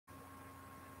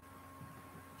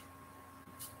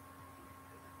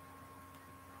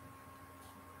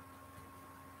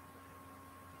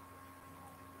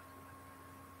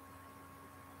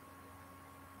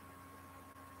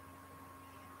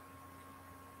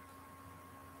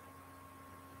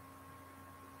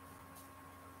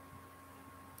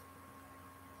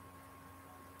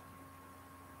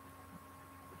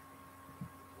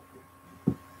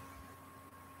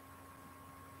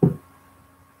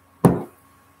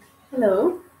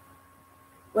Hello,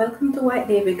 welcome to White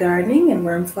Davy Gardening and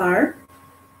Worm Flower.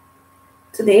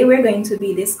 Today we're going to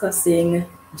be discussing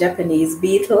Japanese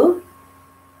beetle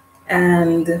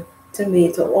and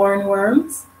tomato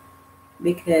hornworms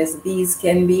because these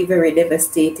can be very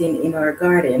devastating in our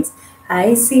gardens.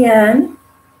 Hi Sian,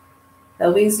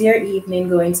 how is your evening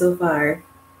going so far?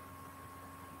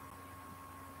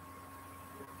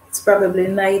 It's probably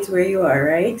night where you are,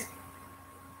 right?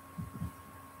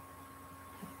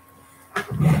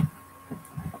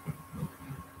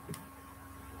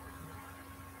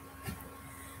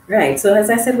 Right, so as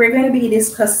I said, we're going to be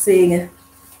discussing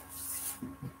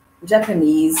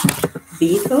Japanese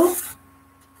beetle.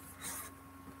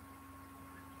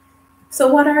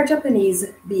 So what are Japanese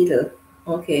beetle?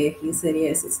 Okay, you said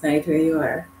yes, it's night where you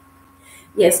are.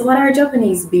 Yes, so what are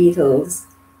Japanese beetles?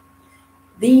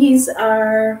 These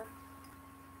are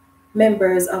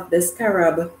members of the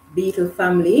scarab beetle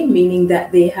family, meaning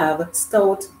that they have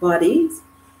stout bodies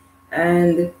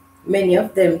and many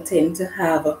of them tend to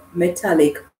have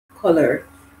metallic color.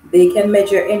 They can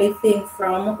measure anything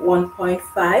from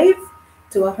 1.5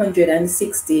 to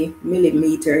 160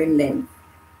 millimeter in length.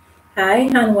 Hi,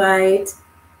 Han White.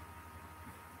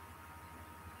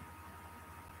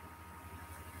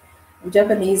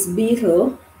 Japanese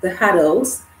beetle, the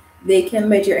adults, they can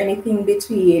measure anything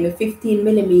between 15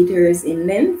 millimeters in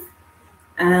length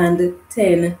and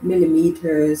 10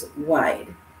 millimeters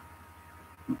wide.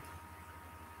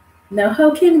 Now,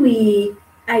 how can we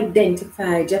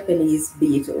identify Japanese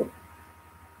beetle?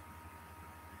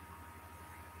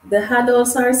 The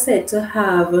adults are said to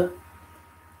have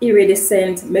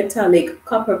iridescent metallic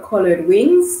copper-colored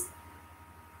wings,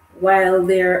 while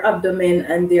their abdomen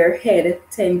and their head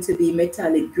tend to be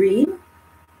metallic green,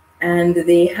 and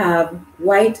they have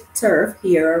white turf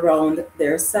here around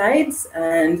their sides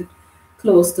and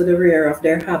close to the rear of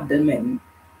their abdomen.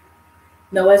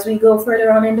 Now, as we go further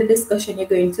on in the discussion, you're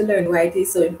going to learn why it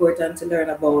is so important to learn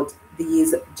about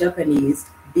these Japanese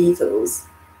beetles.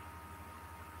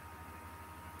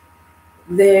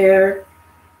 The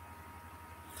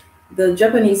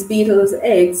Japanese beetles'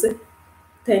 eggs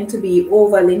tend to be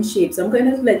oval in shape. So I'm going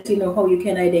to let you know how you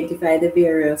can identify the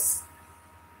various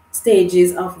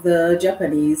stages of the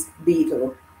Japanese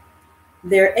beetle.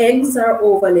 Their eggs are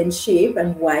oval in shape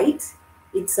and white.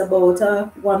 It's about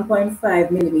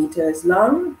 1.5 millimeters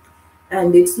long,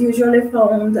 and it's usually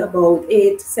found about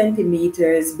 8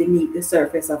 centimeters beneath the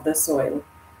surface of the soil.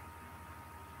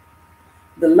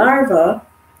 The larva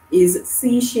is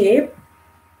C-shaped,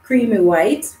 creamy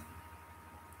white.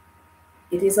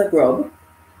 It is a grub,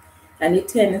 and it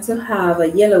tends to have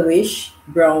a yellowish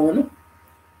brown,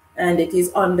 and it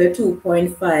is under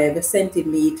 2.5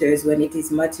 centimeters when it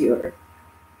is mature.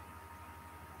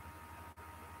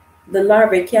 The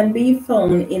larvae can be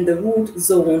found in the root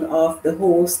zone of the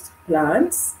host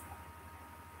plants.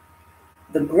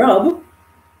 The grub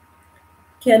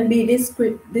can be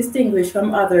distinguished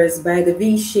from others by the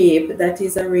V shape that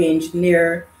is arranged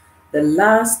near the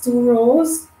last two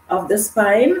rows of the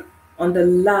spine on the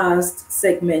last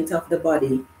segment of the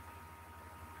body.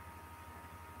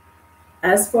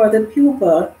 As for the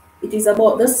pupa, it is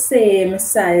about the same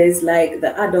size like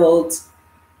the adult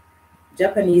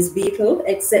Japanese beetle,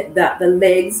 except that the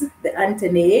legs, the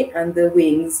antennae, and the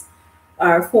wings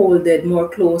are folded more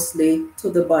closely to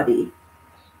the body.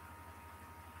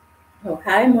 Oh,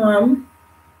 hi, Mom.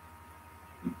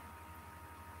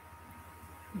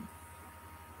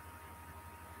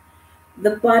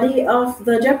 The body of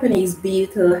the Japanese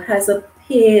beetle has a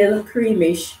pale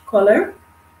creamish color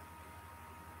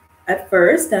at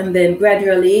first, and then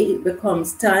gradually it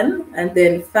becomes tan, and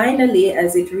then finally,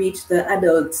 as it reaches the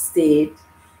adult state,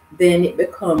 then it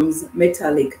becomes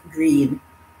metallic green.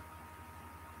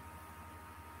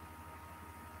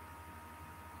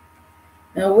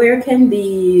 Now, where can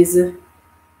these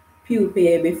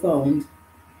pupae be found?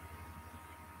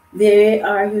 They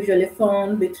are usually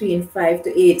found between 5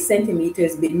 to 8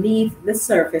 centimeters beneath the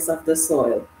surface of the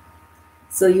soil.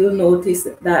 So you'll notice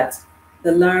that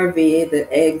the larvae, the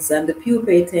eggs, and the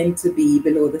pupae tend to be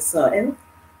below the soil.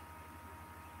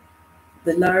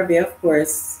 The larvae, of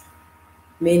course,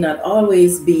 may not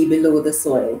always be below the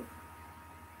soil.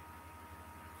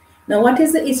 Now, what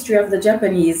is the history of the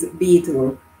Japanese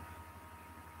beetle?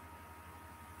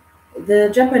 The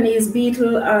Japanese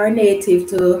beetle are native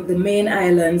to the main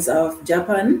islands of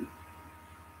Japan.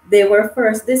 They were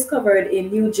first discovered in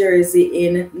New Jersey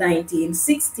in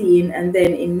 1916, and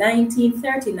then in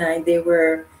 1939 they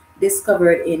were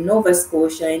discovered in Nova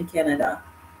Scotia in Canada.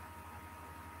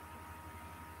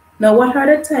 Now, what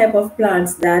are the type of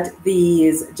plants that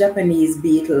these Japanese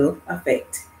beetle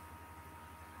affect?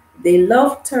 They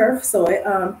love turf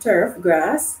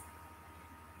grass,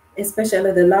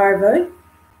 especially the larvae.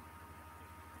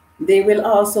 They will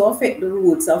also affect the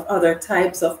roots of other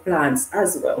types of plants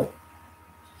as well.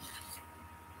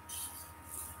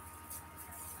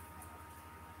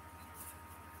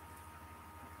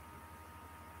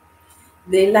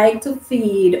 They like to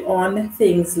feed on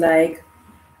things like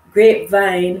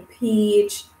grapevine,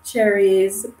 peach,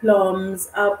 cherries, plums,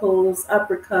 apples,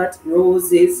 apricot,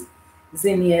 roses,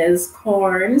 zinnias,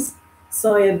 corns,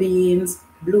 soybeans,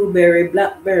 blueberry,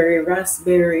 blackberry,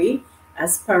 raspberry,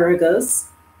 asparagus,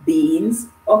 beans,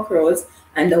 okras,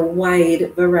 and a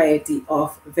wide variety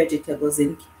of vegetables,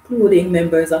 including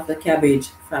members of the cabbage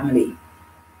family.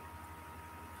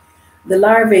 The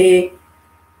larvae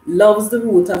loves the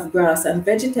root of grass and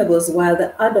vegetables, while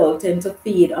the adult tend to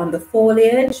feed on the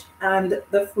foliage and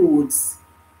the fruits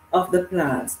of the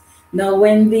plants. Now,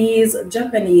 when these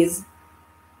Japanese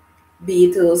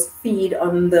beetles feed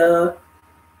on the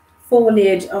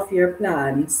foliage of your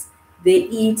plants, they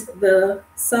eat the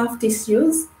soft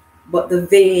tissues, but the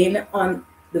veins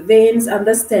and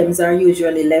the stems are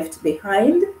usually left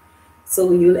behind.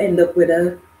 So you'll end up with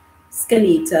a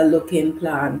skeletal looking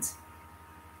plant.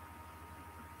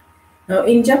 Now,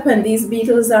 in Japan, these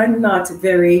beetles are not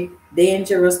very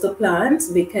dangerous to plants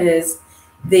because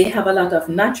they have a lot of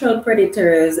natural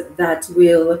predators that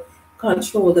will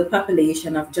control the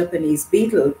population of Japanese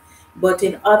beetle. But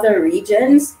in other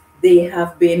regions, they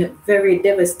have been very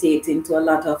devastating to a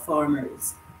lot of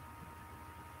farmers.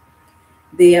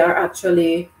 They are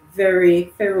actually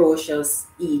very ferocious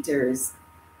eaters.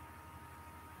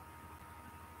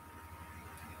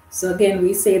 So again,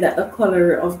 we say that the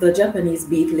color of the Japanese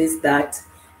beetle is that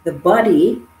the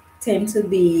body tends to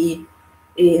be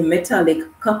a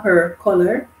metallic copper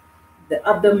color. The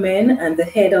abdomen and the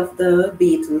head of the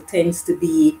beetle tends to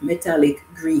be metallic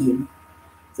green.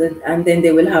 So, and then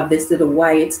they will have this little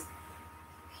white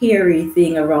hairy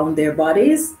thing around their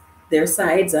bodies, their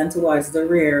sides, and towards the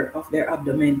rear of their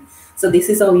abdomen. So this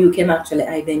is how you can actually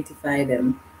identify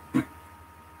them.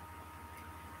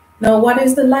 Now, what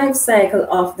is the life cycle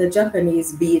of the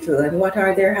Japanese beetle and what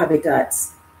are their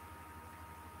habitats?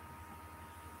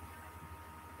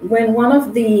 When one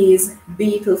of these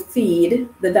beetles feed,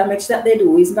 the damage that they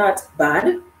do is not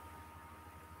bad,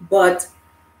 but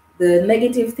the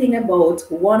negative thing about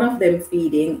one of them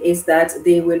feeding is that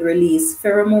they will release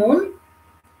pheromone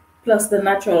plus the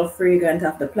natural fragrance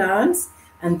of the plants,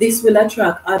 and this will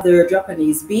attract other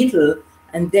Japanese beetle.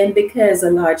 And then because a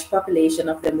large population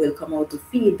of them will come out to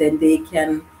feed, then they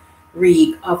can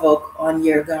wreak havoc on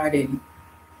your garden.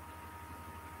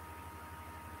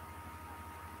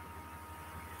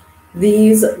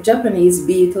 These Japanese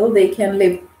beetle, they can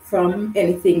live from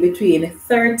anything between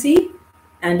 30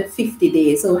 and 50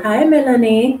 days. So hi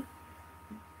Melanie.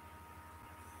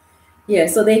 Yeah,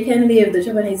 so they can live, the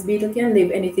Japanese beetle can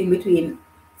live anything between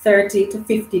 30 to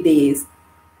 50 days.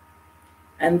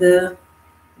 And the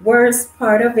worst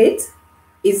part of it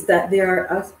is that they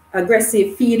are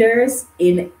aggressive feeders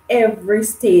in every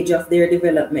stage of their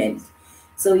development.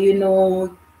 So,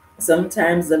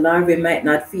 sometimes the larvae might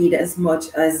not feed as much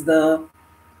as the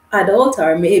adult,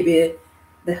 or maybe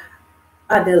the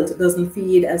adult doesn't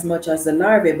feed as much as the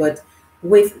larvae, but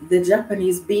with the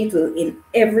Japanese beetle, in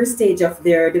every stage of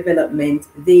their development,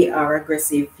 they are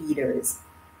aggressive feeders.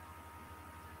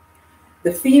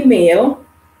 The female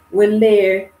will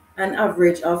lay an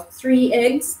average of 3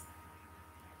 eggs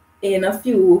in a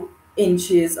few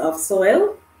inches of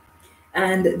soil,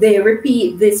 and they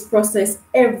repeat this process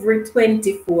every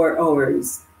 24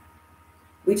 hours,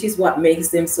 which is what makes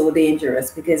them so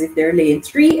dangerous, because if they're laying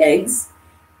 3 eggs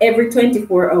every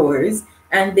 24 hours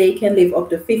and they can live up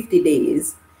to 50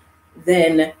 days,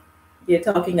 then you're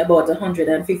talking about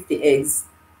 150 eggs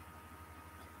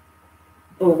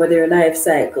over their life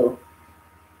cycle.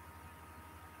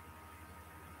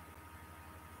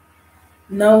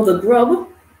 Now, the grub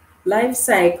life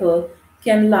cycle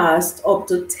can last up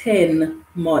to 10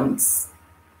 months.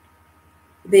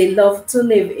 They love to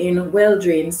live in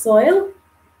well-drained soil,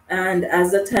 and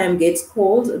as the time gets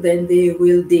cold, then they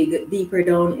will dig deeper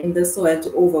down in the soil to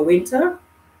overwinter.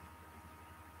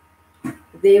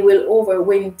 They will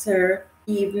overwinter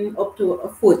even up to a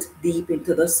foot deep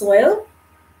into the soil.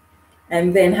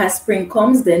 And then as spring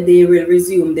comes, then they will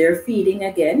resume their feeding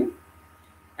again.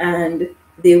 And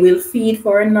they will feed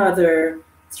for another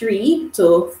 3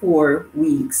 to 4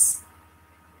 weeks.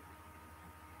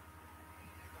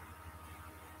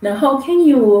 Now, how can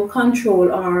you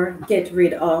control or get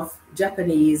rid of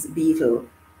Japanese beetle?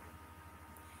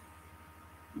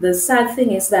 The sad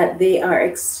thing is that they are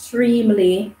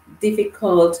extremely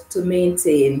difficult to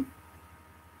maintain.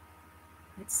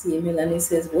 Let's see, Melanie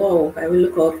says, whoa, I will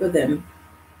look out for them.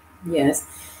 Yes,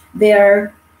 they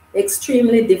are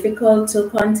extremely difficult to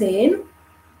contain.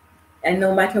 And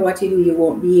no matter what you do, you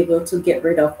won't be able to get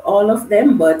rid of all of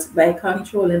them. But by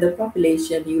controlling the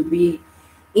population, you'll be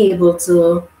able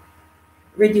to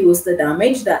reduce the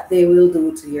damage that they will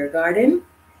do to your garden.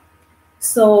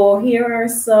 So here are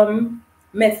some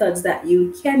methods that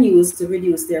you can use to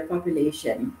reduce their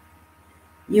population.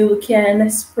 You can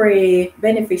spray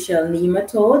beneficial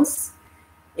nematodes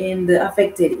in the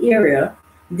affected area.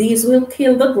 These will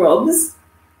kill the grubs,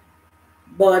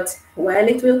 but while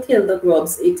it will kill the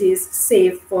grubs, it is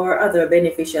safe for other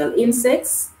beneficial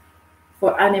insects,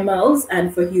 for animals,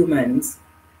 and for humans.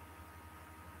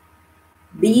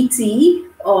 BT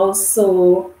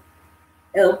also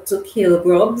help to kill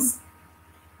grubs,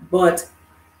 but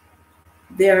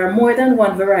there are more than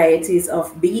one varieties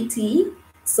of BT.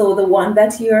 So the one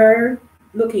that you're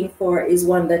looking for is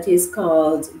one that is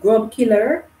called grub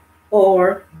killer,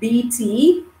 or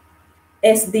BT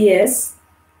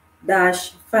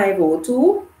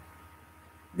SDS-502.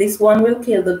 This one will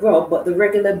kill the grub, but the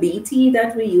regular BT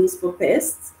that we use for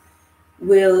pests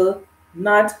will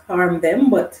not harm them.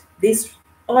 But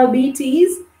all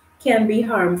BTs can be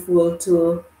harmful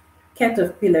to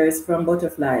caterpillars from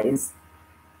butterflies.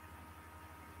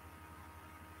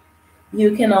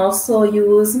 You can also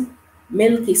use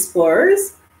milky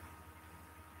spores,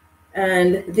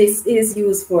 and this is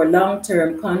used for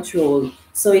long-term control.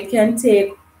 So it can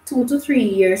take 2 to 3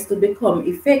 years to become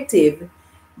effective,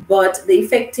 but the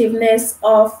effectiveness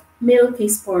of milky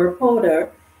spore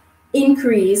powder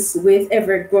increase with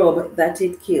every grub that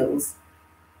it kills.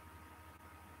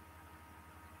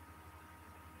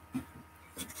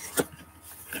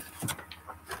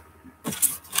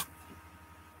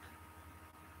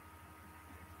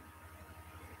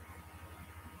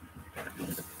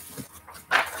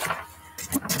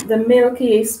 The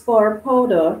milky spore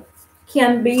powder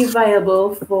can be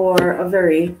viable for a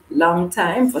very long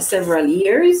time, for several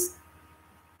years.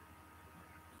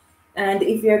 And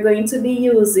if you're going to be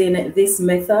using this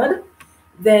method,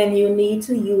 then you need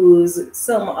to use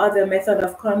some other method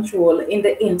of control in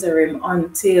the interim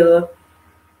until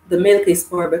the milky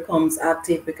spore becomes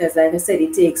active, because like I said,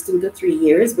 it takes 2 to 3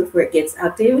 years before it gets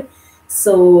active.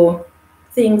 So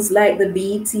things like the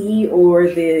BT or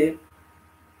the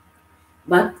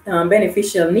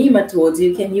beneficial nematodes,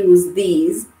 you can use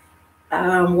these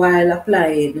while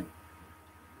applying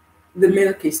the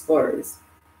milky spores,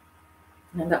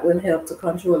 and that will help to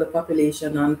control the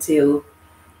population until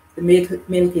the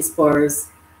milky spores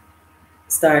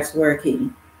starts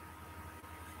working.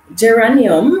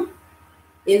 Geranium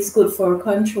is good for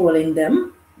controlling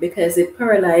them because it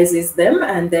paralyzes them,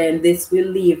 and then this will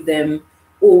leave them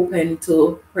open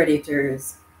to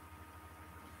predators.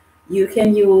 You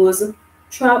can use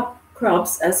trap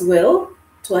crops as well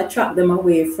to attract them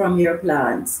away from your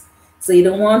plants. So you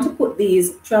don't want to put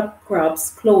these trap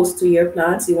crops close to your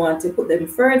plants. You want to put them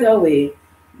further away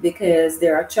because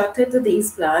they're attracted to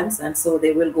these plants, and so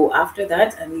they will go after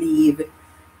that and leave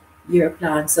your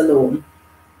plants alone.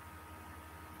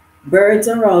 Birds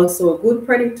are also good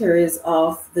predators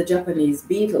of the Japanese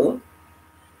beetle.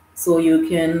 So you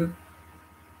can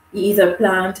either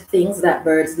plant things that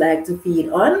birds like to feed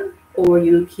on, or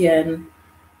you can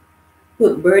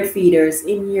put bird feeders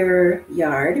in your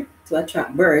yard to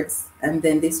attract birds, and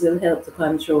then this will help to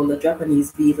control the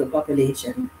Japanese beetle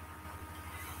population.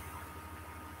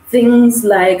 Things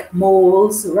like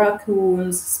moles,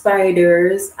 raccoons,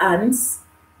 spiders, ants,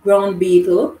 ground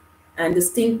beetle, and the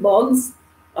stink bugs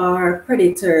are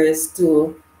predators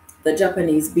to the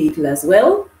Japanese beetle as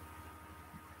well.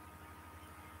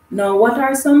 Now, what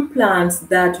are some plants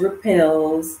that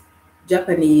repels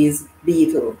Japanese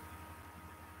beetle?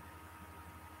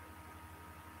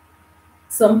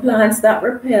 Some plants that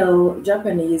repel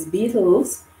Japanese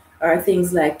beetles are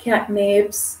things like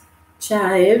catnips,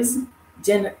 chives,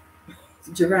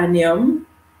 geranium,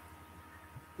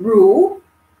 rue,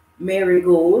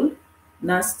 marigold,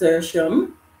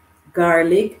 nasturtium,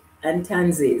 garlic, and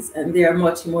tansies. And there are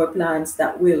much more plants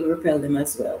that will repel them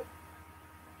as well.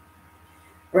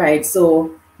 Right,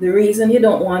 so the reason you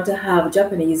don't want to have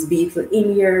Japanese beetle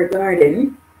in your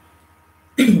garden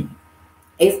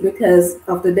is because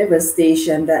of the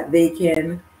devastation that they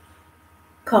can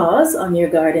cause on your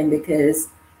garden, because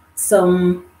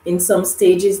in some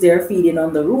stages they're feeding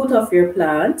on the root of your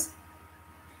plant.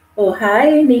 Oh,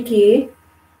 hi, Nikki.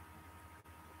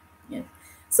 Yeah.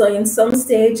 So in some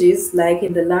stages, like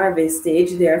in the larvae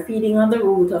stage, they are feeding on the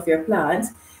root of your plant.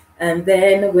 And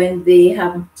then when they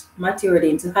have matured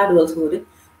into adulthood,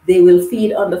 they will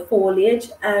feed on the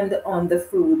foliage and on the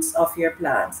fruits of your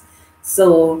plants.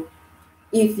 So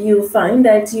if you find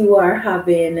that you are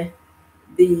having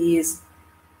these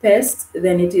pests,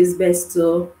 then it is best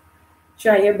to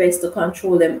try your best to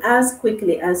control them as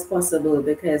quickly as possible,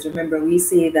 because remember, we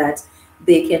say that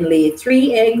they can lay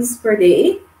 3 eggs per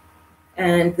day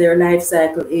and their life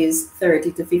cycle is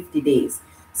 30 to 50 days.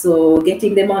 So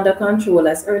getting them under control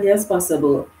as early as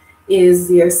possible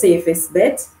is your safest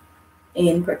bet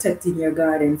in protecting your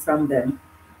garden from them.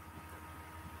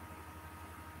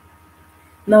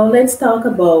 Now let's talk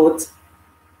about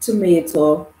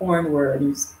tomato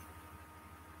hornworms.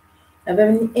 Have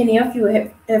any of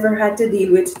you ever had to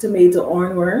deal with tomato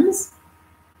hornworms?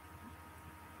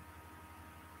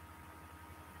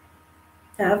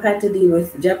 I've had to deal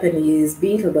with Japanese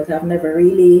beetle, but I've never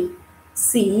really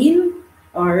seen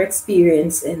or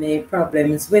experienced any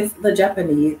problems with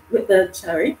the with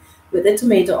the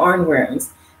tomato hornworms.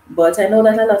 But I know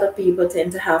that a lot of people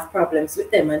tend to have problems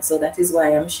with them, and so that is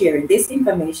why I'm sharing this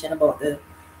information about the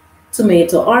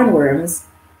tomato hornworms.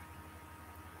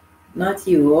 Not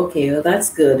you, okay, well, that's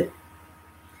good.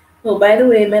 Oh, by the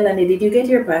way, Melanie, did you get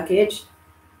your package?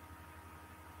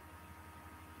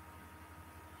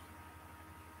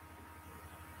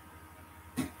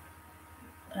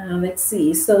 Let's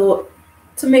see. So,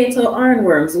 tomato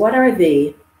hornworms, what are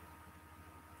they?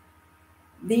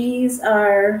 These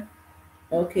are,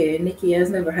 okay, Nikki has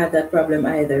never had that problem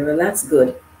either. Well, that's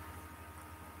good.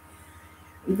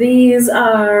 These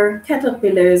are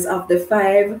caterpillars of the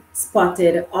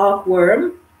five-spotted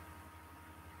hawkworm.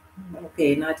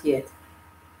 Okay, not yet.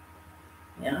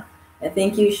 Yeah, I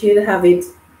think you should have it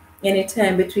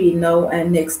anytime between now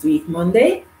and next week,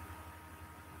 Monday.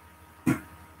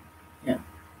 Yeah.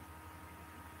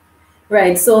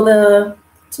 Right, so the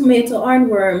tomato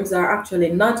hornworms are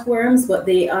actually not worms, but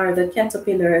they are the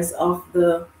caterpillars of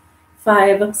the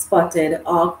five-spotted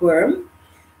hawkworm.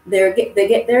 They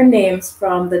get their names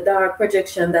from the dark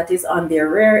projection that is on their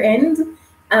rear end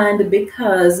and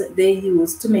because they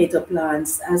use tomato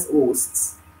plants as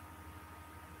hosts.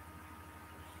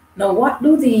 Now, what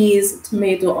do these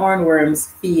tomato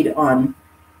hornworms feed on?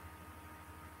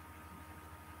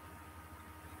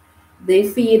 They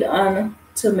feed on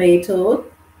tomato,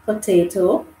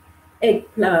 potato,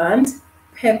 eggplant,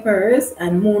 peppers,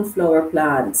 and moonflower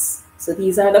plants. So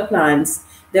these are the plants.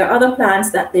 There are other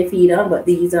plants that they feed on, but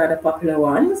these are the popular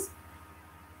ones.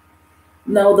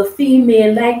 Now the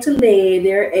female like to lay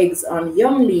their eggs on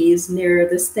young leaves near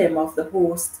the stem of the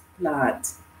host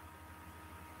plant.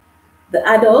 The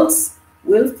adults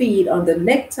will feed on the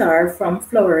nectar from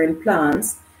flowering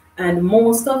plants, and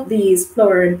most of these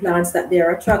flowering plants that they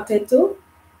are attracted to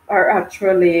are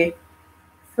actually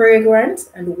fragrant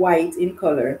and white in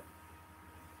color.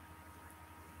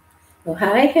 Oh,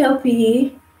 hi,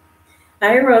 Helpy.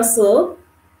 Hi, Russell.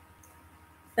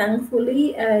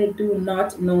 Thankfully, I do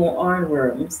not know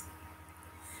hornworms.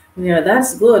 Yeah,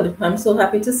 that's good. I'm so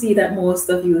happy to see that most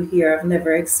of you here have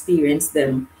never experienced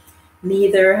them.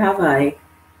 Neither have I.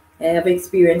 I have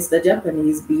experienced the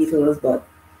Japanese beetles, but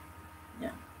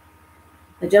yeah.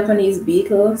 The Japanese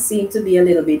beetle seemed to be a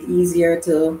little bit easier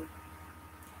to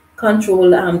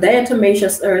control.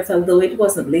 Diatomaceous earth, although it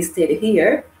wasn't listed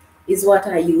here, is what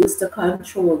I used to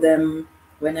control them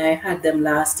when I had them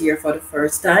last year for the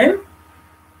first time.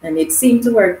 And it seemed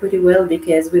to work pretty well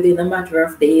because within a matter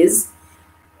of days,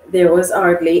 there was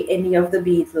hardly any of the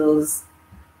beetles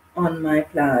on my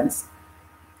plants.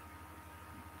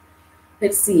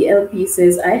 Let's see, LP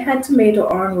says, I had tomato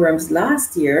hornworms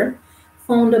last year,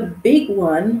 found a big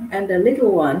one and a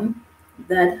little one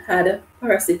that had a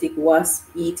parasitic wasp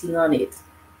eating on it.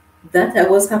 That I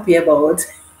was happy about.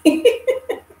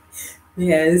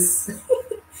 Yes,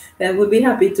 I would be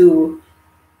happy to.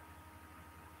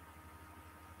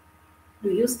 Do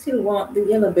you still want the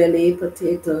yellow belly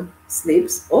potato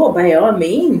slips? Oh, by all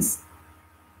means.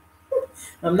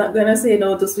 I'm not gonna say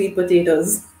no to sweet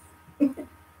potatoes.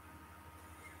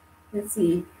 Let's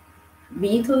see.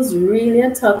 Beetles really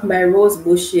attacked my rose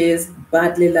bushes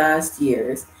badly last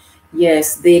year.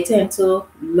 Yes, they tend to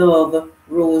love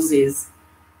roses.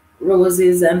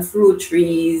 Roses and fruit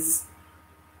trees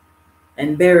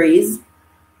and berries.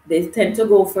 They tend to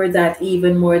go for that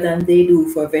even more than they do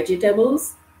for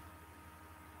vegetables.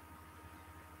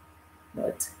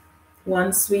 But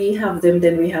once we have them,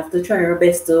 then we have to try our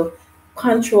best to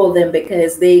control them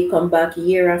because they come back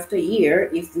year after year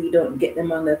if we don't get them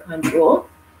under control.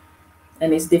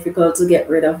 And it's difficult to get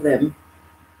rid of them.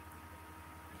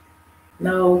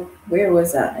 Now, where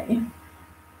was I?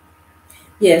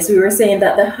 Yes, we were saying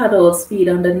that the adults feed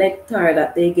on the nectar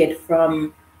that they get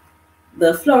from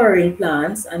the flowering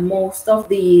plants, and most of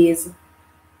these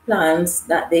plants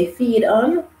that they feed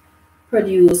on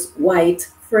produce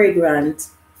white, fragrant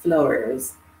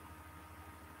flowers.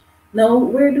 Now,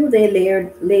 where do they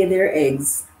lay their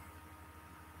eggs?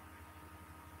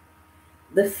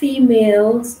 The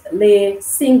females lay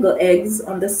single eggs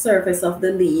on the surface of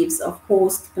the leaves of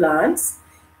host plants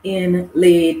in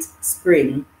late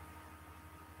spring.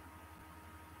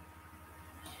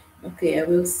 Okay, I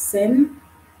will send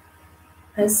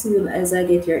as soon as I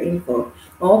get your info.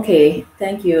 Okay,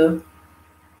 thank you.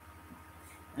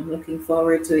 I'm looking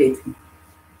forward to it.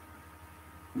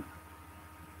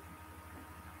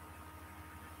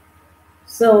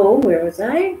 So, where was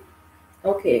I?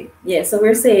 Okay, yeah, so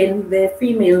we're saying the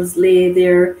females lay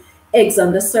their eggs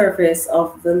on the surface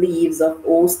of the leaves of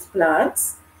host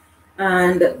plants,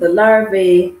 and the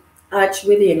larvae hatch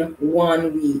within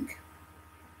 1 week.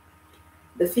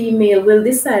 The female will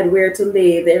decide where to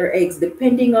lay their eggs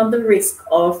depending on the risk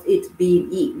of it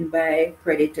being eaten by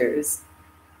predators.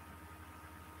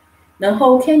 Now,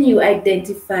 how can you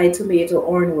identify tomato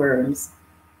hornworms?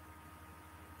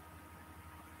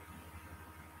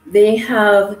 They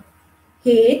have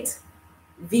 8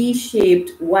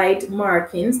 V-shaped white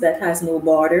markings that has no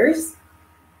borders.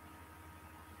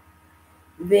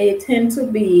 They tend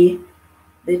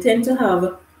to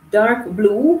have dark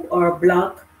blue or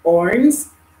black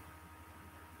horns,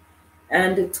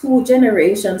 and 2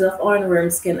 generations of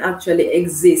hornworms can actually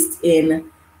exist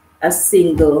in a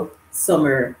single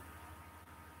summer.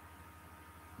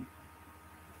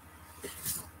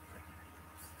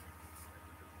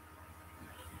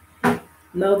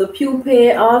 Now, the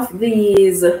pupae of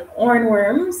these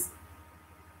hornworms,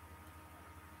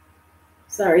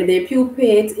 they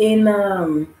pupate in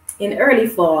early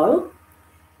fall,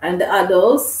 and the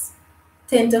adults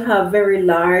tend to have very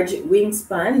large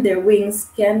wingspan. Their wings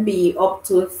can be up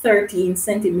to 13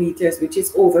 centimeters, which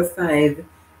is over 5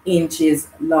 inches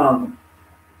long.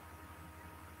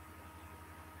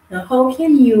 Now, how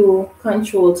can you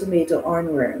control tomato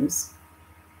hornworms?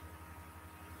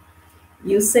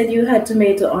 You said you had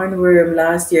tomato hornworm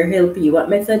last year, LP. What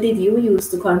method did you use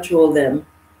to control them?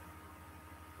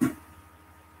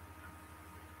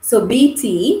 So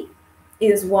BT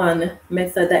is one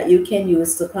method that you can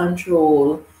use to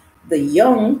control the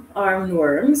young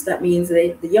hornworms. That means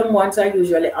the young ones are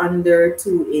usually under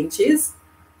 2 inches,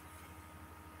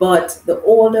 but the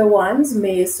older ones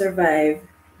may survive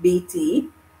BT.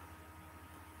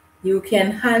 You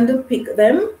can hand pick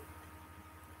them.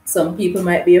 Some people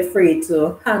might be afraid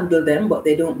to handle them, but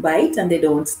they don't bite and they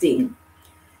don't sting.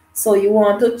 So you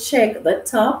want to check the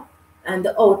top and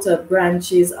the outer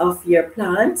branches of your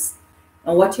plants.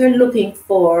 And what you're looking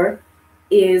for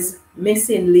is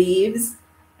missing leaves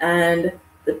and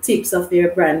the tips of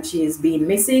your branches being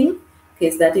missing,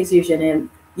 because that is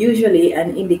usually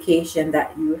an indication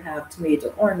that you have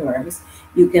tomato hornworms.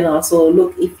 You can also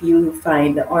look if you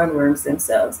find the hornworms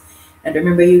themselves. And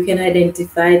remember, you can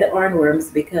identify the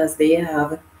hornworms because they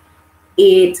have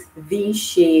 8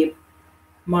 V-shaped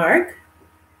mark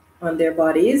on their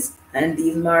bodies, and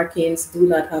these markings do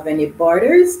not have any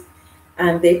borders,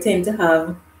 and they tend to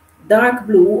have dark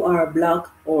blue or black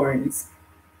horns.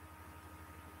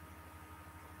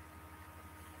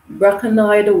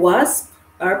 Brachynoid wasps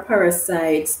are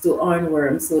parasites to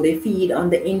hornworms, so they feed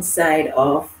on the inside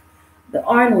of the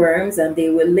hornworms, and they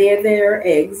will lay their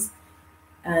eggs,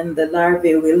 and the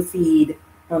larvae will feed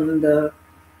on the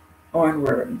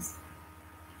hornworms.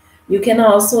 You can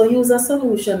also use a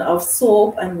solution of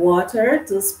soap and water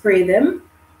to spray them,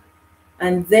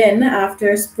 and then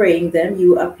after spraying them,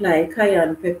 you apply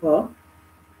cayenne pepper,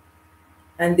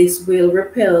 and this will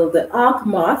repel the arc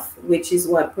moth, which is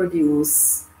what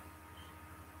produce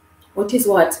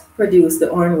the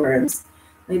hornworms.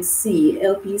 Let's see,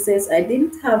 LP says, I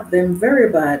didn't have them very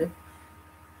bad.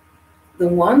 The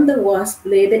one the wasp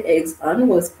laid the eggs on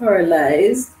was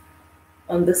paralyzed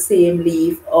on the same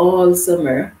leaf all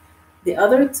summer. The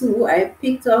other 2 I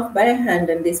picked off by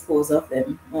hand and disposed of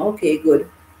them. Okay, good.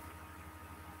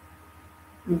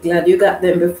 I'm glad you got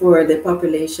them before the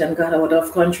population got out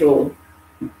of control.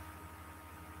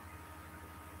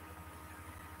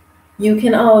 You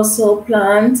can also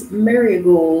plant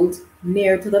marigold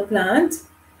near to the plant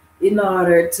in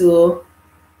order to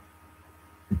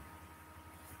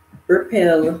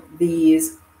repel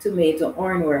these tomato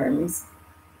hornworms.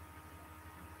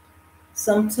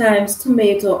 Sometimes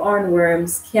tomato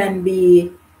hornworms can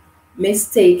be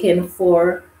mistaken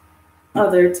for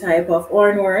other type of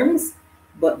hornworms,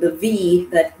 but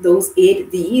those 8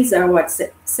 V's are what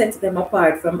set them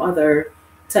apart from other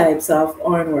types of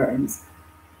hornworms,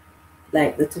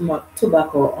 like the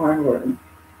tobacco hornworm.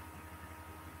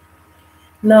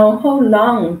 Now, how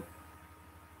long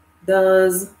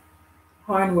does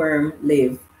hornworm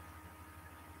live?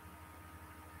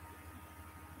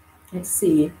 Let's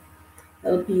see.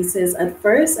 LP says, at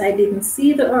first I didn't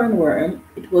see the hornworm.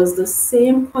 It was the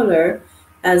same color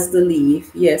as the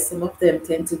leaf. Yes, some of them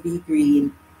tend to be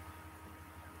green.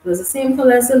 It was the same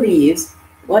color as the leaves.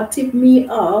 What tipped me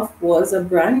off was a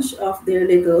bunch of their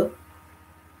little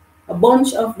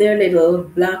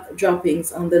black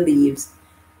droppings on the leaves.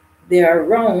 They are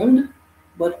round,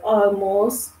 but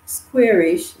almost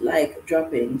squarish like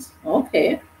droppings.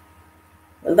 Okay,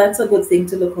 well, that's a good thing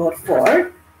to look out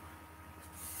for.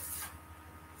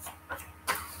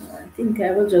 I think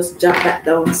I will just jot that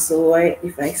down so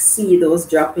if I see those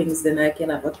droppings, then I can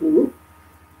have a clue.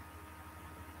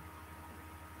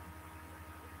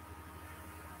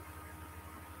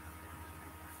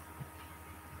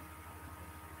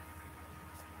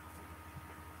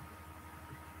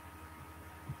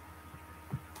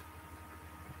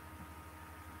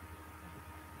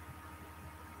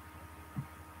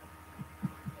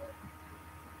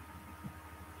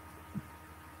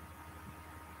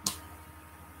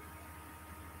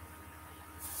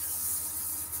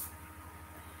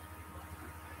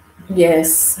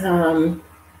 Yes. How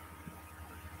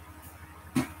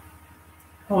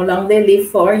long they live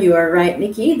for? You are right,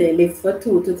 Nikki. They live for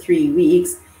 2 to 3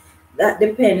 weeks. That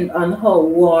depends on how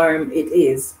warm it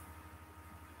is.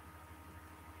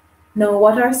 Now,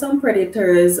 what are some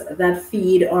predators that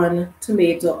feed on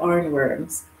tomato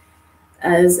hornworms?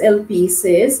 As LP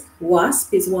says,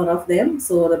 wasp is one of them.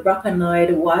 So the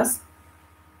braconid wasp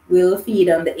will feed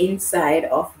on the inside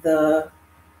of the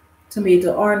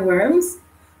tomato hornworms.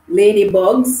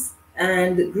 Ladybugs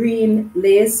and green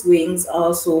lacewings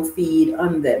also feed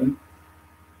on them.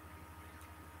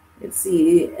 Let's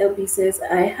see, LP says,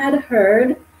 I had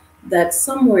heard that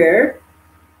somewhere,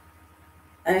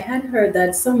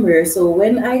 so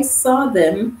when I saw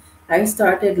them, I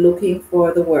started looking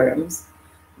for the worms.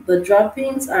 The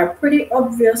droppings are pretty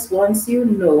obvious once you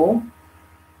know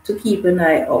to keep an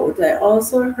eye out. I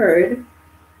also heard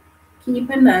keep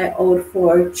an eye out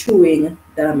for chewing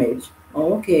damage.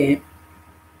 Okay.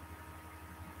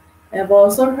 I've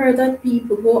also heard that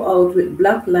people go out with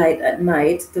black light at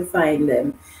night to find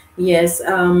them. Yes,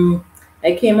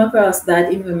 I came across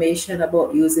that information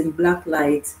about using black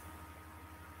light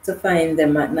to find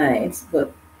them at night,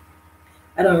 but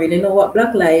I don't really know what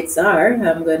black lights are.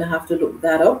 I'm going to have to look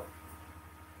that up.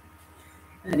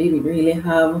 I didn't really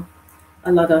have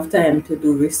a lot of time to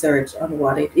do research on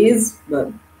what it is,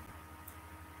 but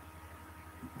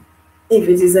if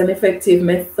it is an effective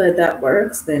method that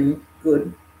works, then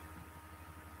good.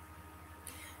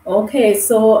 Okay,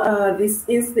 so this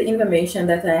is the information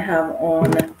that I have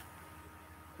on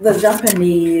the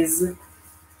Japanese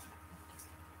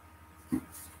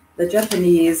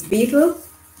beetle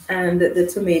and the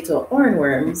tomato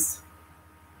hornworms.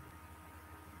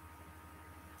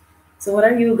 So what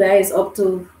are you guys up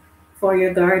to for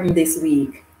your garden this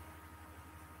week?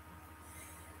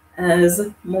 As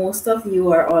most of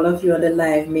you or all of you on the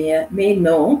live may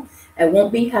know, I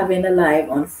won't be having a live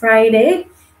on Friday,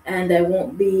 and I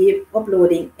won't be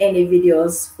uploading any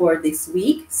videos for this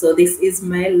week. So this is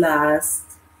my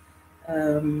last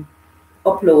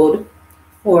upload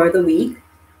for the week.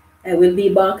 I will be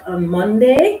back on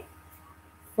Monday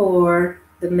for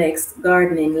the next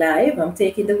gardening live. I'm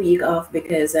taking the week off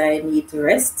because I need to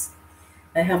rest.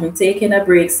 I haven't taken a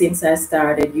break since I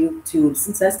started YouTube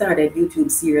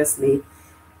seriously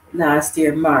last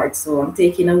year, March. So I'm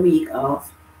taking a week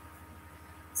off.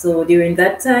 So during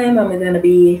that time, I'm going to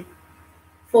be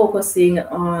focusing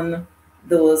on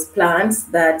those plants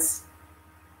that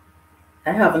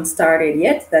I haven't started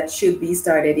yet, that should be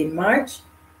started in March.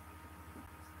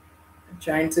 I'm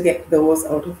trying to get those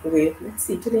out of the way. Let's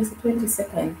see, today's the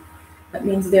 22nd. That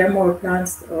means there are more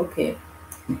plants. Okay.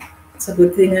 It's a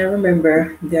good thing I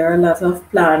remember. There are a lot of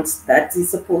plants that is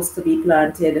supposed to be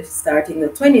planted starting the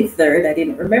 23rd. I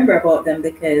didn't remember about them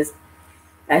because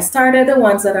I started the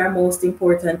ones that are most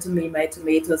important to me, my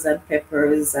tomatoes and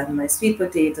peppers and my sweet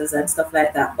potatoes and stuff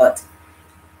like that. But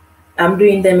I'm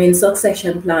doing them in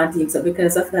succession planting. So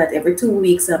because of that, every 2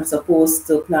 weeks I'm supposed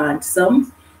to plant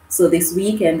some. So this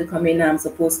weekend coming, I'm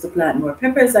supposed to plant more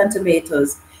peppers and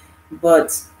tomatoes.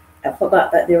 But I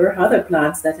forgot that there were other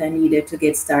plants that I needed to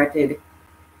get started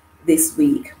this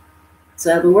week.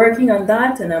 So I'll be working on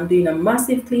that, and I'm doing a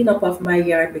massive cleanup of my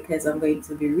yard because I'm going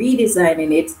to be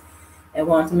redesigning it. I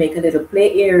want to make a little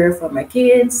play area for my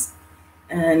kids.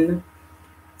 And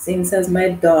since as my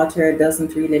daughter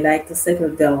doesn't really like to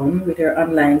settle down with her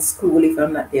online school, if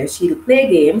I'm not there, she'll play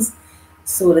games.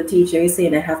 So the teacher is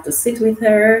saying I have to sit with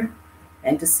her,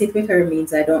 and to sit with her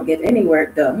means I don't get any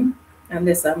work done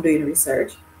unless I'm doing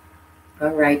research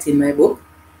write in my book.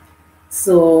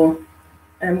 So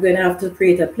I'm going to have to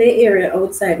create a play area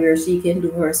outside where she can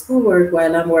do her schoolwork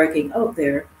while I'm working out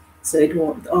there, so it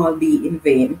won't all be in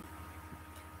vain.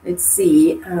 Let's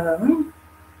see.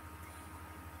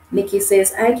 Nikki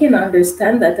says, I can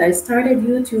understand that. I started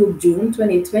YouTube June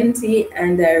 2020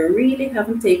 and I really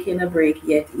haven't taken a break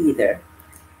yet either.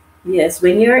 Yes,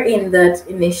 when you're in that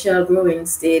initial growing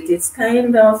state, it's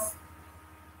kind of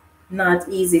not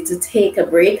easy to take a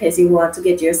break as you want to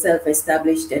get yourself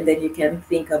established and then you can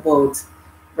think about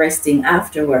resting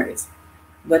afterwards.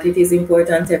 But it is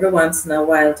important every once in a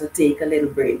while to take a little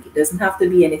break. It doesn't have to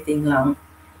be anything long.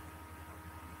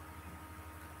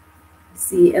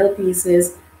 See, LP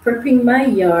says, prepping my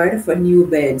yard for new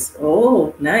beds.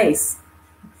 Oh, nice.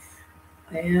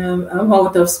 I'm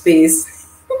out of space.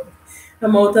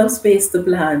 I'm out of space to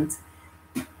plant.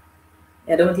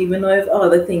 I don't even know if all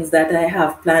the things that I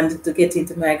have planned to get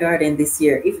into my garden this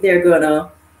year, if they're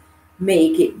gonna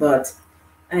make it, but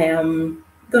I am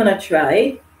gonna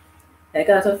try. I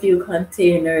got a few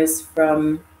containers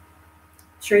from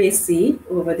Tracy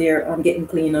over there on Getting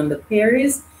Clean on the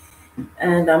Prairies,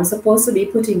 and I'm supposed to be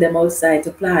putting them outside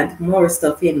to plant more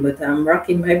stuff in, but I'm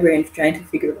racking my brain trying to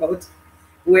figure out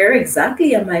where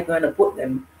exactly am I going to put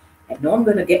them. I know I'm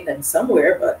going to get them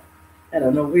somewhere, but I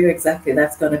don't know where exactly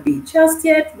that's going to be just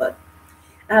yet, but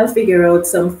I'll figure out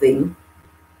something.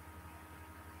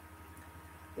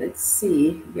 Let's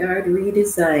see, yard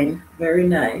redesign, very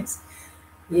nice.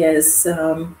 Yes,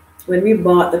 when we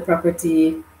bought the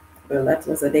property, well, that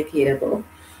was a decade ago,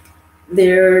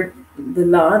 the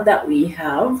lawn that we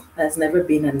have has never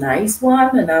been a nice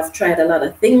one, and I've tried a lot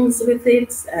of things with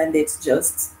it, and it's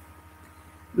just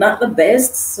not the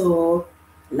best. So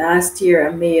last year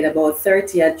I made about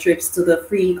 30 trips to the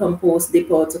free compost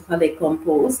depot to collect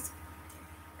compost,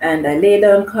 and I laid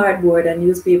down cardboard and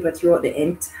newspaper throughout the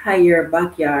entire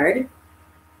backyard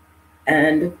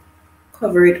and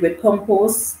cover it with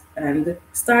compost and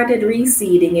started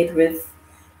reseeding it with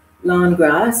lawn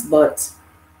grass, but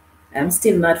I'm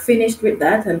still not finished with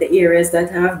that, and the areas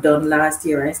that I've done last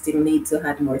year I still need to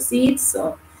add more seeds.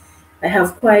 So I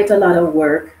have quite a lot of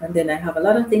work, and then I have a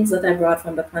lot of things that I brought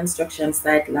from the construction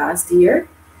site last year,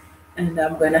 and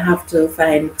I'm going to have to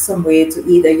find some way to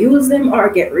either use them or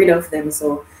get rid of them.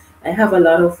 So I have a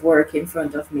lot of work in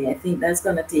front of me. I think that's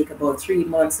going to take about 3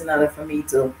 months in order for me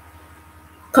to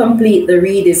complete the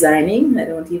redesigning. I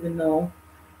don't even know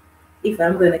if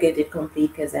I'm going to get it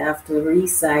complete because I have to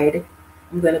reside.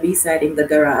 I'm going to be siding the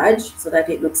garage so that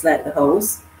it looks like the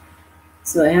house.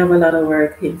 So I have a lot of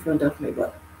work in front of me,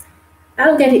 but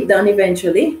I'll get it done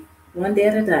eventually, one day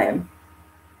at a time.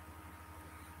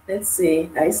 Let's see,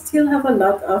 I still have a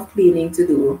lot of cleaning to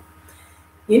do.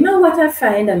 You know what I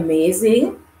find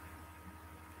amazing?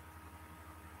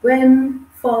 When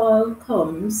fall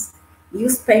comes, you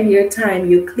spend your time,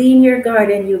 you clean your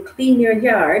garden, you clean your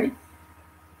yard,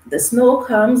 the snow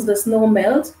comes, the snow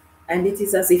melts, and it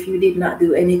is as if you did not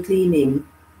do any cleaning.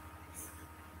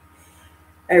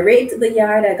 I raked the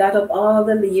yard, I got up all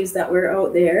the leaves that were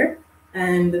out there,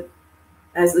 and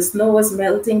as the snow was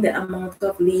melting, the amount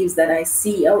of leaves that I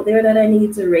see out there that I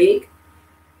need to rake,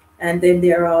 and then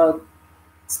there are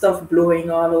stuff blowing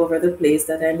all over the place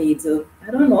that I need to,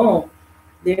 I don't know.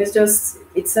 There's just,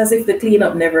 it's as if the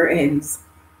cleanup never ends.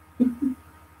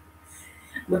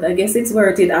 But I guess it's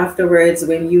worth it afterwards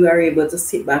when you are able to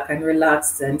sit back and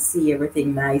relax and see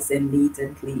everything nice and neat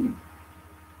and clean.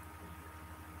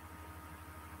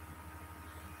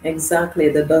 Exactly,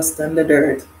 the dust and the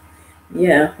dirt.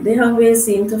 Yeah, they always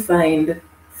seem to find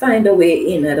a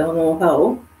way in. I don't know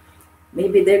how.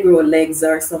 Maybe they grow legs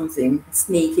or something,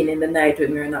 sneaking in the night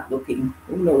when we're not looking.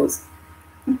 Who knows?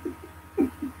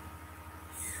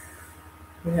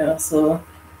 Yeah, so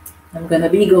I'm gonna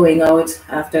be going out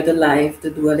after the live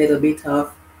to do a little bit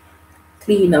of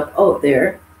cleanup out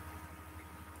there.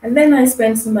 And then I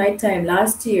spent some of my time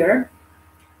last year.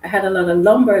 I had a lot of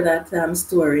lumber that I'm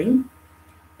storing,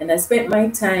 and I spent my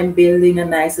time building a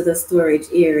nice little storage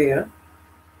area,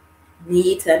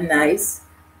 neat and nice,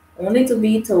 only to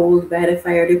be told by the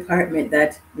fire department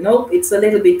that nope, it's a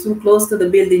little bit too close to the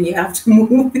building, you have to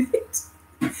move it.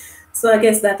 So I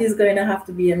guess that is going to have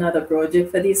to be another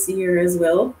project for this year as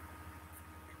well.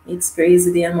 It's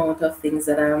crazy the amount of things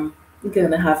that I'm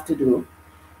gonna have to do.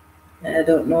 I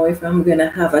don't know if I'm gonna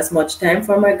have as much time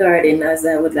for my garden as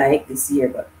I would like this year,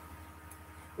 but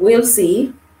we'll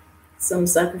see. Some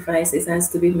sacrifices has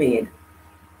to be made.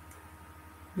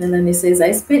 Melanie says,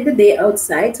 I spent the day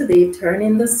outside today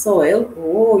turning the soil.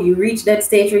 Oh, you reached that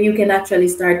stage where you can actually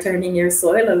start turning your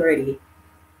soil already.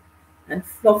 And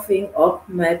fluffing up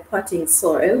my potting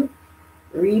soil.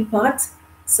 Repot.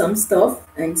 some stuff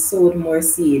and sowed more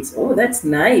seeds. Oh, that's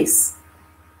nice.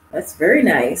 That's very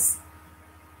nice.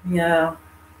 Yeah.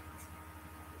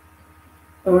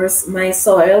 Or my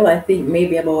soil, I think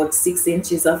maybe about 6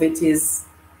 inches of it is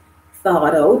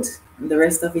thawed out. And the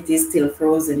rest of it is still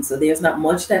frozen. So there's not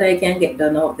much that I can get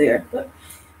done out there. But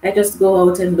I just go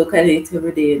out and look at it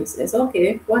every day and says,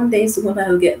 okay, one day soon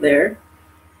I'll get there.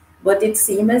 But it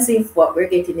seems as if what we're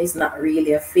getting is not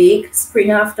really a fake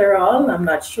spring after all. I'm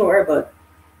not sure, but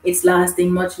it's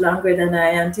lasting much longer than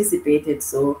I anticipated.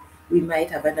 So we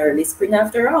might have an early spring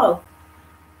after all.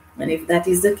 And if that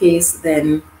is the case,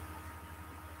 then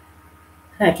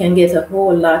I can get a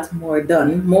whole lot more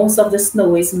done. Most of the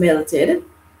snow is melted.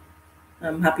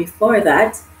 I'm happy for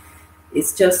that.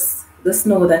 It's just the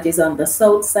snow that is on the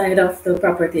south side of the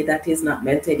property that is not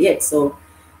melted yet. So,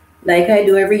 like I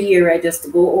do every year, I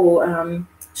just go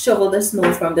shovel the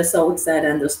snow from the south side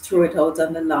and just throw it out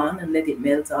on the lawn and let it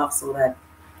melt off so that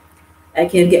I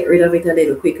can get rid of it a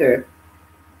little quicker.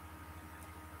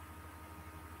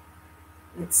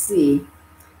 Let's see.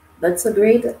 That's a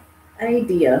great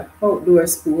idea. Outdoor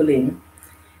schooling.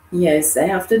 Yes, I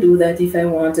have to do that if I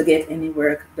want to get any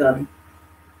work done.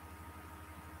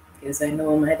 Because I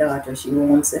know my daughter, she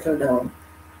won't settle down.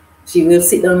 She will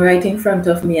sit down right in front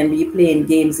of me and be playing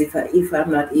games if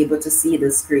I'm not able to see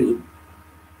the screen.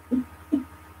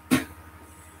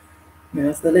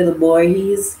 Yes, the little boy,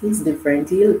 he's different.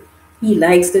 He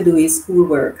likes to do his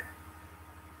schoolwork.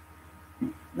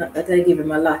 Not that I give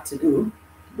him a lot to do,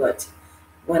 but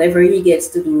whatever he gets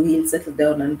to do, he'll settle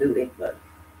down and do it. But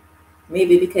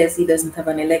maybe because he doesn't have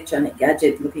an electronic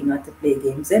gadget looking at to play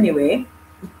games anyway.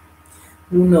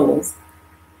 Who knows?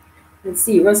 Let's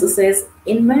see. Russell says,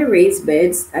 in my raised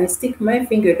beds, I stick my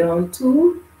finger down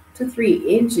 2 to 3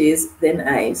 inches, then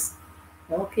ice.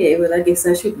 Okay, well, I guess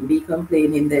I shouldn't be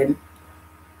complaining then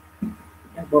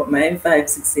about mine 5,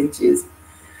 6 inches.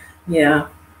 Yeah,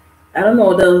 I don't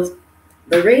know.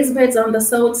 The raised beds on the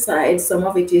south side, some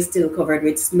of it is still covered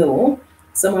with snow,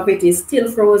 some of it is still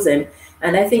frozen.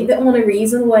 And I think the only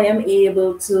reason why I'm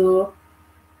able to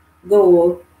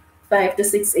go 5 to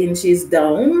 6 inches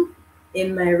down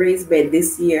in my raised bed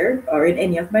this year or in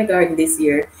any of my garden this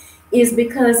year is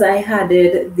because I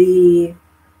added the,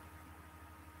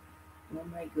 oh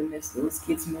my goodness, those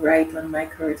kids right on my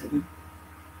curtain.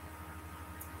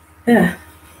 Ah,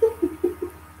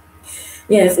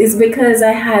 yes, it's because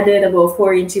I added about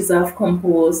 4 inches of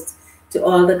compost to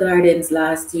all the gardens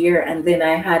last year, and then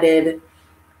I added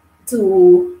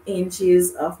 2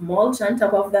 inches of mulch on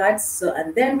top of that. So,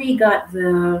 and then we got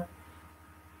the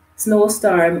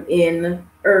snowstorm in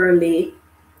early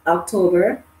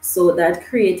October, so that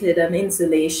created an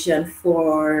insulation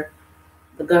for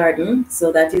the garden.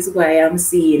 So that is why I'm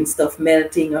seeing stuff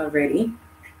melting already.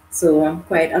 So I'm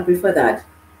quite happy for that.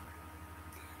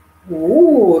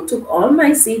 Oh, took all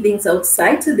my seedlings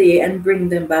outside today and bring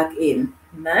them back in.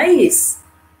 Nice.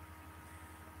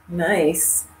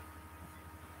 Nice.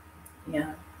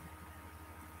 Yeah.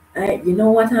 You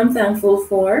know what I'm thankful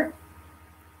for?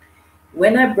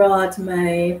 When I brought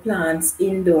my plants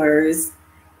indoors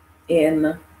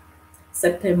in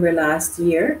September last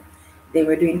year, they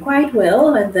were doing quite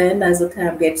well. And then as the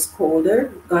time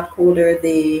got colder,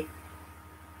 they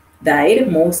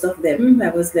died. Most of them. I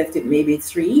was left with maybe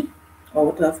 3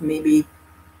 out of maybe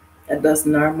a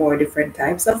dozen or more different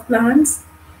types of plants.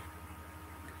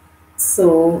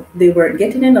 So they weren't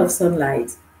getting enough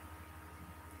sunlight.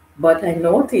 But I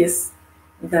noticed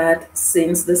that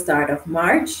since the start of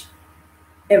March,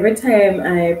 every time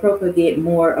I propagate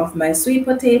more of my sweet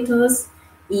potatoes,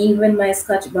 even my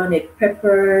Scotch bonnet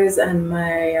peppers and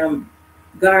my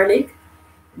garlic,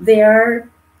 they are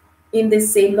in the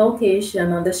same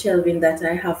location on the shelving that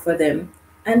I have for them.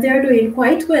 And they're doing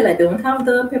quite well. I don't have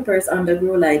the peppers on the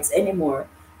grow lights anymore.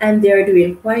 And they're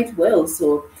doing quite well.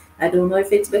 So I don't know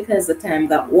if it's because the time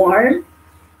got warm.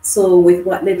 So with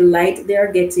what little light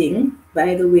they're getting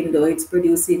by the window, it's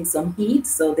producing some heat.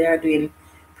 So they're doing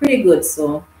pretty good.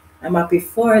 So I'm happy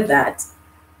for that.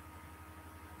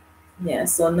 Yeah,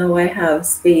 so now I have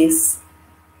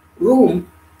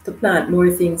room to plant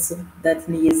more things that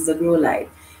needs the grow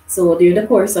light. So during the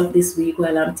course of this week,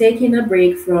 while I'm taking a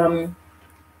break from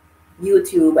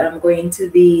YouTube, I'm going to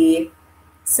be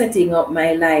setting up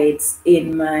my lights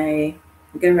in my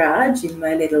garage, in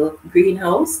my little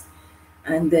greenhouse.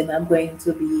 And then I'm going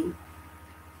to be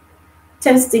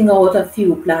testing out a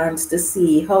few plants to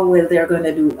see how well they're going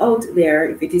to do out there,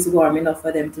 if it is warm enough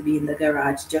for them to be in the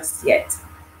garage just yet.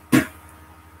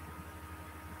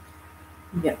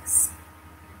 Yes.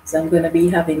 So I'm going to be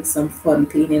having some fun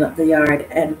cleaning up the yard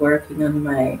and working on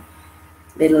my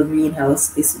little greenhouse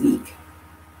this week.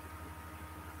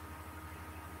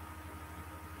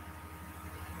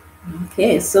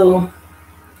 Okay, so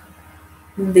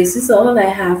this is all I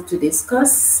have to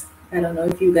discuss. I don't know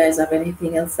if you guys have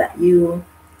anything else that you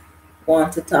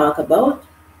want to talk about.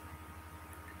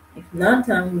 If not,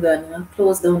 I'm gonna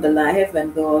close down the live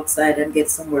and go outside and get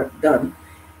some work done.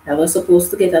 I was supposed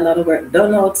to get a lot of work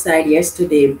done outside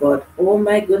yesterday, but oh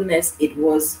my goodness, it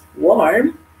was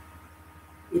warm.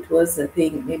 It was, I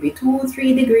think, maybe 2 or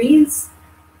 3 degrees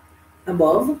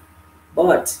above,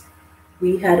 but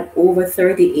we had over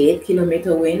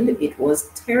 38-kilometer wind. It was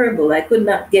terrible. I could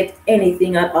not get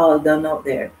anything at all done out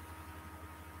there.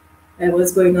 I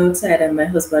was going outside and my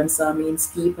husband saw me in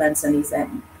ski pants and he said,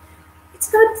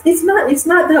 it's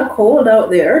not that cold out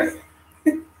there.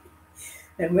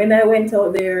 And when I went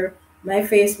out there, my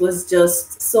face was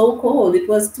just so cold. It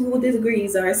was 2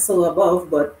 degrees or so above,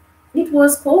 but it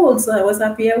was cold. So I was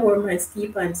happy I wore my ski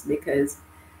pants because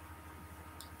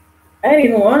I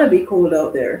didn't want to be cold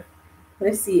out there.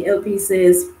 Let's see. LP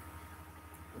says,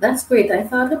 that's great. I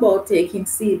thought about taking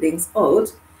seedlings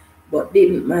out, but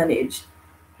didn't manage.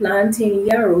 Planting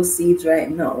yarrow seeds right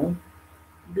now.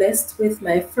 Blessed with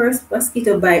my first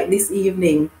mosquito bite this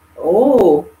evening.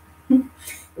 Oh, it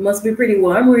must be pretty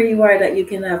warm where you are that you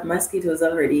can have mosquitoes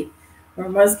already. Our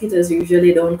mosquitoes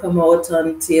usually don't come out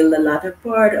until the latter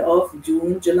part of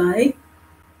June, July.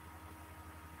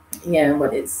 Yeah,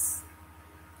 but it's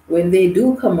when they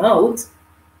do come out,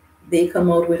 they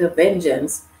come out with a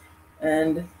vengeance.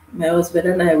 And my husband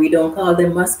and I, we don't call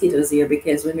them mosquitoes here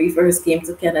because when we first came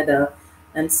to Canada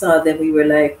and saw them, we were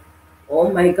like,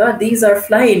 oh my God, these are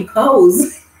flying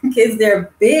cows because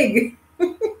they're big.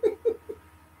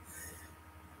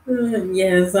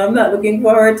 Yes, I'm not looking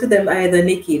forward to them either,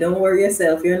 Nikki. Don't worry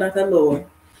yourself. You're not alone.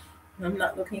 I'm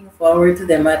not looking forward to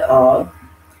them at all.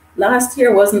 Last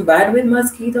year wasn't bad with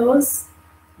mosquitoes,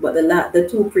 but the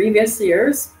 2 previous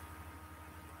years,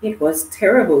 it was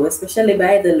terrible, especially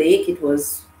by the lake. It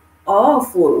was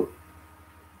awful.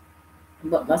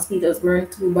 But mosquitoes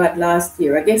weren't too bad last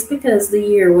year. I guess because the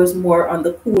year was more on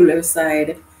the cooler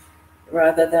side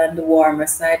rather than the warmer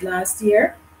side last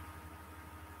year.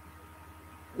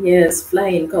 Yes,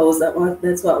 flying cows.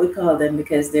 That's what we call them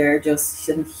because they're just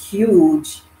some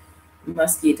huge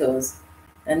mosquitoes.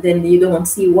 And then you don't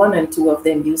see one and two of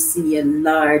them, you see a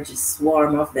large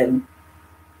swarm of them.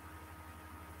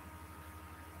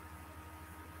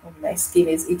 Oh, my skin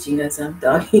is itching as I'm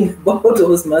talking about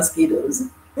those mosquitoes.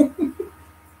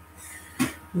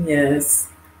 Yes.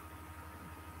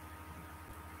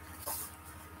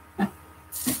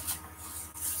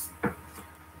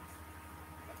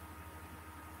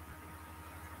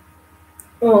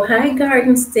 Oh, hi,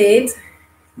 Garden State.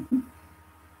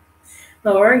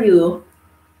 How are you?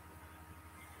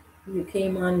 You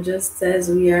came on just as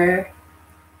we are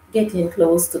getting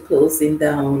close to closing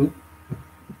down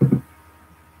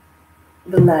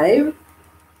the live.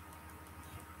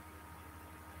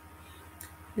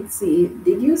 Let's see.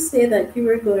 Did you say that you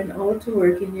were going out to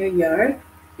work in your yard?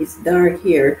 It's dark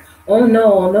here. Oh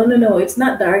no, no, no, no. It's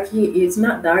not dark here. It's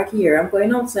not dark here. I'm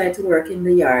going outside to work in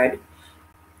the yard.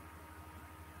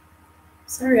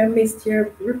 Sorry, I missed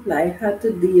your reply. Had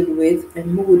to deal with a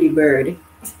moody bird.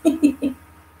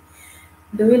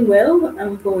 Doing well.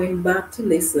 I'm going back to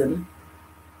listen.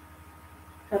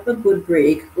 Have a good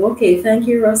break. Okay, thank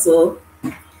you, Russell.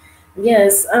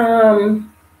 Yes,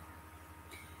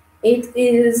 it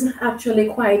is actually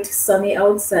quite sunny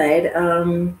outside.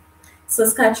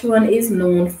 Saskatchewan is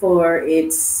known for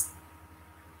its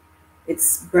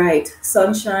bright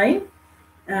sunshine,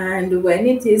 and when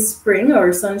it is spring,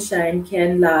 our sunshine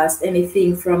can last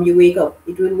anything from you wake up.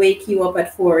 It will wake you up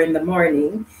at 4 in the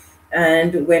morning,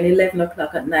 and when 11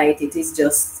 o'clock at night, it is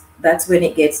just that's when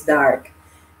it gets dark.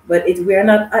 But we're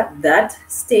not at that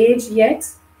stage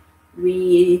yet.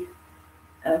 We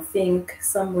I think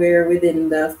somewhere within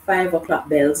the 5 o'clock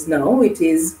bells now. It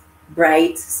is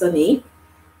bright, sunny,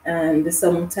 and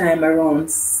sometime around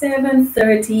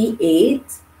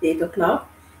 7:38, 8 o'clock,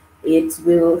 it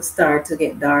will start to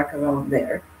get dark around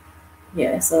there.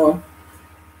 Yeah, so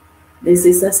this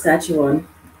is Saskatchewan.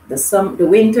 The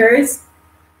winters,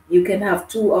 you can have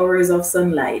 2 hours of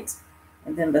sunlight,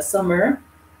 and then the summer,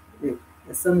 the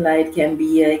sunlight can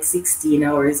be like 16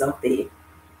 hours of day,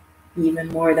 even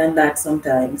more than that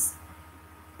sometimes.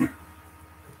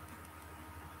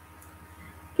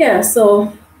 Yeah,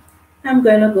 so I'm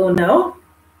gonna go now.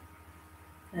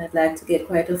 I'd like to get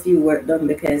quite a few work done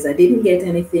because I didn't get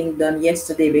anything done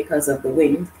yesterday because of the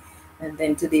wind, and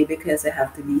then today because I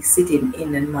have to be sitting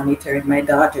in and monitoring my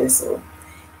daughter. So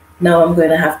now I'm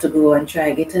gonna have to go and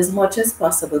try get as much as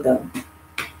possible done.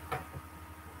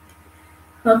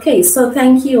 Okay, so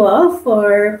thank you all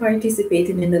for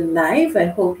participating in the live. I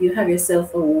hope you have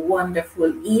yourself a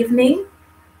wonderful evening.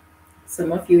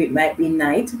 Some of you, it might be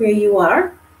night where you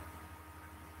are.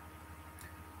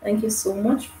 Thank you so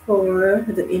much for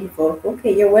the info.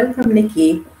 Okay, you're welcome,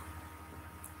 Nikki.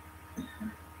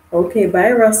 Okay,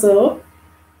 bye, Russell.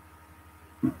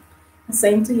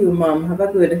 Same to you, Mom. Have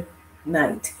a good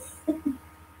night.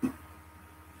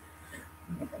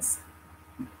 Yes.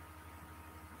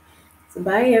 So,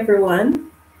 bye,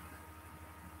 everyone.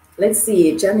 Let's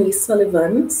see. Janice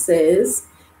Sullivan says,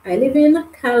 I live in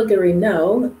Calgary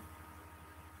now.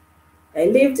 I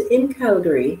lived in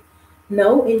Calgary,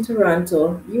 now in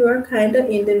Toronto. You are kind of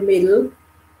in the middle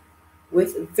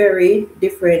with very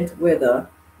different weather.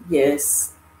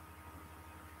 Yes,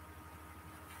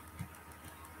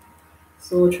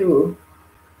 so true.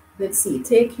 Let's see.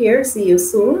 Take care. See you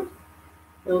soon.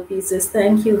 Loki says,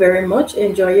 thank you very much.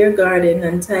 Enjoy your garden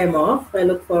and time off. I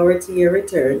look forward to your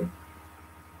return.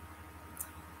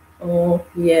 Oh,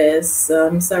 yes.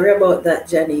 Sorry about that,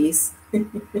 Janice.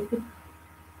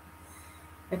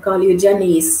 I call you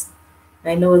Janice.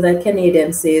 I know that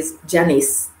Canadian says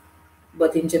Janice,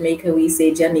 but in Jamaica we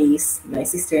say Janice. My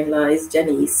sister in law is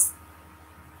Janice.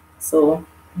 So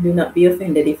do not be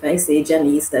offended if I say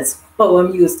Janice. That's how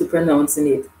I'm used to pronouncing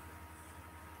it.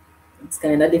 It's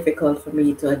kind of difficult for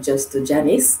me to adjust to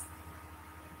Janice.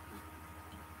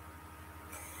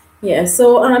 Yeah,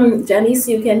 so Janice,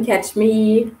 you can catch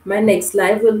me. My next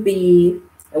live will be,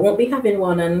 I won't be having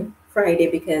one on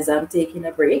Friday because I'm taking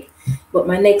a break, but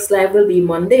my next live will be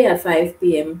Monday at 5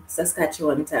 p.m.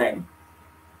 Saskatchewan time.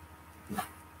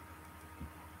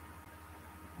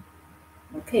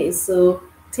 Okay, so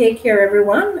take care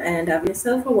everyone and have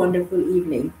yourself a wonderful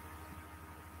evening.